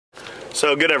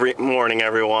So good morning,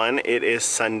 everyone. It is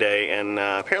Sunday, and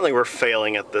apparently we're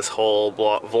failing at this whole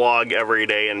vlog every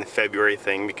day in February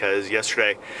thing, because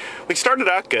yesterday we started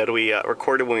out good. We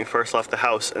recorded when we first left the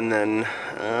house, and then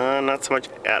not so much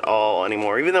at all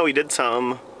anymore, even though we did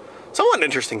some somewhat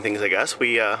interesting things, I guess.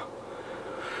 We got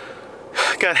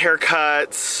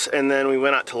haircuts, and then we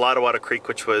went out to Lottawatta Creek,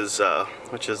 which is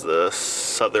the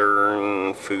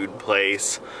southern food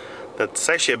place. That's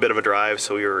actually a bit of a drive,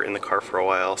 so we were in the car for a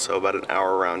while, so about an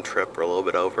hour round trip or a little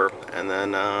bit over. And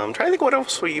then I'm trying to think what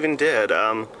else we even did.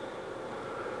 Oh,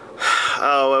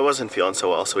 I wasn't feeling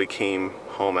so well, so we came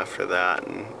home after that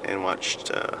and watched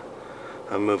a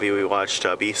movie. We watched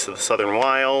Beasts of the Southern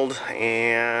Wild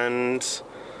and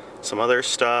some other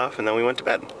stuff, and then we went to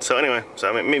bed. So anyway,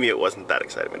 I mean, maybe it wasn't that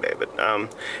exciting a day, but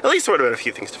at least there would have been a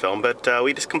few things to film, but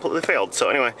we just completely failed. So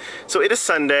anyway, so it is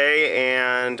Sunday,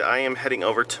 and I am heading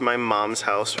over to my mom's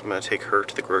house. I'm gonna take her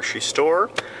to the grocery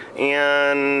store,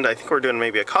 and I think we're doing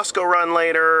maybe a Costco run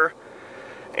later,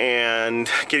 and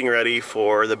getting ready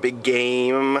for the big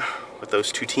game with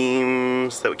those two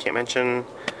teams that we can't mention.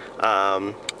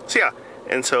 So yeah,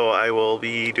 and so I will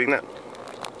be doing that.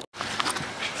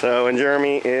 So, and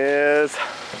Jeremy is,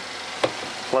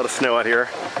 a lot of snow out here,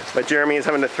 but Jeremy is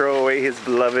having to throw away his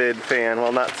beloved fan.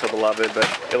 Well, not so beloved,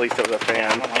 but at least it was a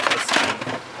fan. I don't like this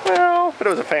fan. Well, but it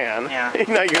was a fan. Yeah.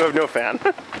 Now you have no fan.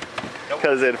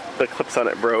 Because Nope. the clips on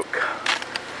it broke.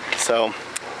 So,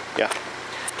 yeah.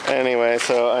 Anyway,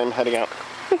 so I'm heading out.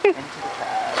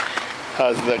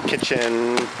 How's the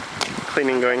kitchen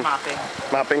cleaning going? Mopping.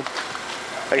 Mopping?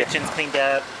 Okay. Kitchen's cleaned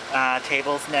up.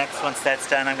 Tables next. Once that's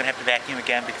done, I'm gonna have to vacuum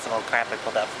again because of all the crap I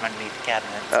pulled out from underneath the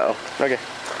cabinet. Uh-oh. Okay.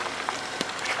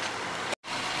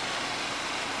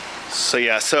 So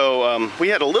yeah, we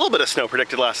had a little bit of snow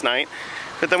predicted last night,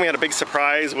 but then we had a big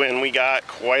surprise when we got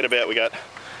quite a bit. We got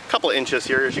a couple of inches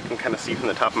here, as you can kind of see from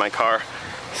the top of my car.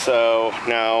 So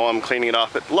now I'm cleaning it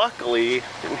off, but luckily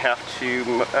didn't have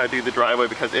to do the driveway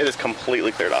because it is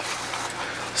completely cleared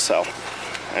off. So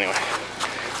anyway,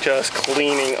 just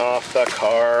cleaning off the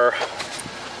car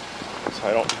so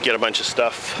I don't get a bunch of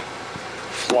stuff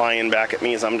flying back at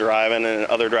me as I'm driving and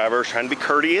other drivers trying to be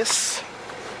courteous.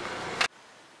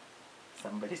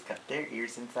 Somebody's got their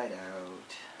ears inside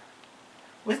out.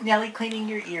 Was Nellie cleaning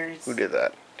your ears? Who did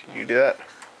that? Did you do that?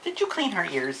 Did you clean her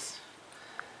ears?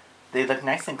 They look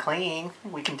nice and clean.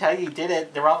 We can tell you did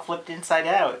it. They're all flipped inside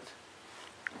out.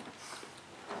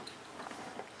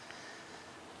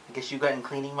 I guess you got in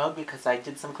cleaning mode because I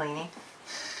did some cleaning.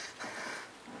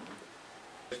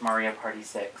 Mario Party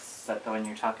 6. Is that the one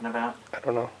you're talking about? I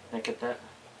don't know. Did I get that?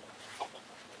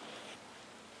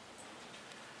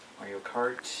 Mario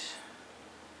Kart.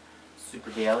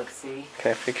 Super Galaxy.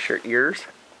 Can I fix your ears?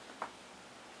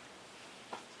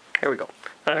 Here we go.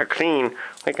 They're clean.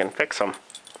 We can fix them.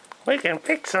 We can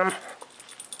fix them.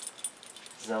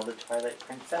 Zelda Twilight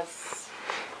Princess.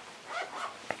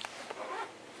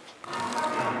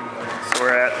 So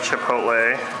we're at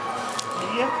Chipotle.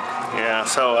 Yep. Yeah,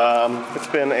 so it's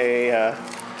been a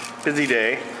busy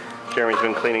day. Jeremy's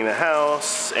been cleaning the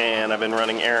house, and I've been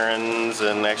running errands,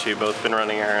 and actually we've both been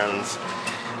running errands.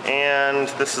 And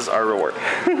this is our reward.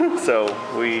 So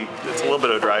it's a little bit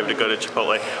of a drive to go to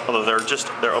Chipotle, although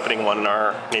they're opening one in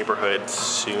our neighborhood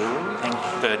soon. Thank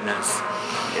goodness.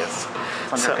 Yes.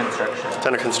 It's under construction. It's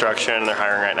under construction, and they're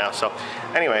hiring right now. So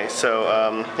anyway, so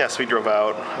yeah, so we drove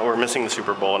out. We're missing the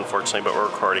Super Bowl, unfortunately, but we're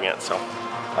recording it. So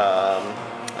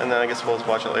and then I guess we'll just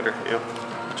watch it later. Ew.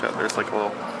 Watch out, there's like a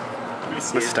little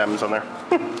with stems on there.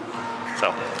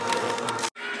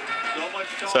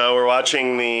 So we're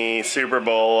watching the Super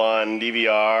Bowl on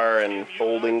DVR and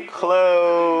folding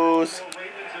clothes,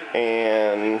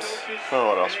 and oh,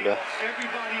 what else we got?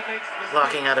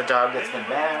 Locking out a dog that's been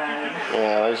bad.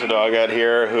 Yeah, there's a dog out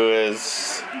here who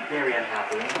is Very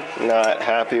unhappy. not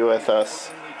happy with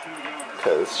us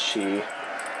because she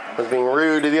was being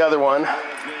rude to the other one.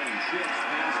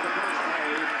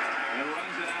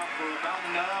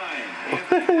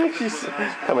 She's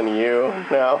coming to you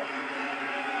now.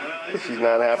 She's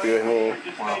not happy with me.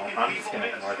 Well, I'm just gonna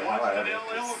ignore the hell out of it.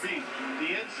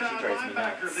 She drives me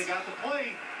nuts.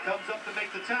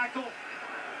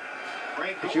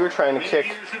 But you were trying to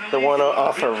kick the one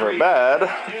off of her bed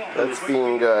that's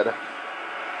being good.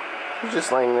 She's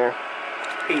just laying there.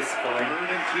 Peacefully.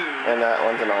 And that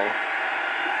one's annoying.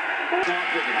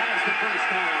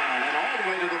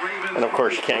 And of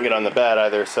course she can't get on the bed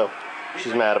either, so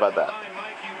she's mad about that.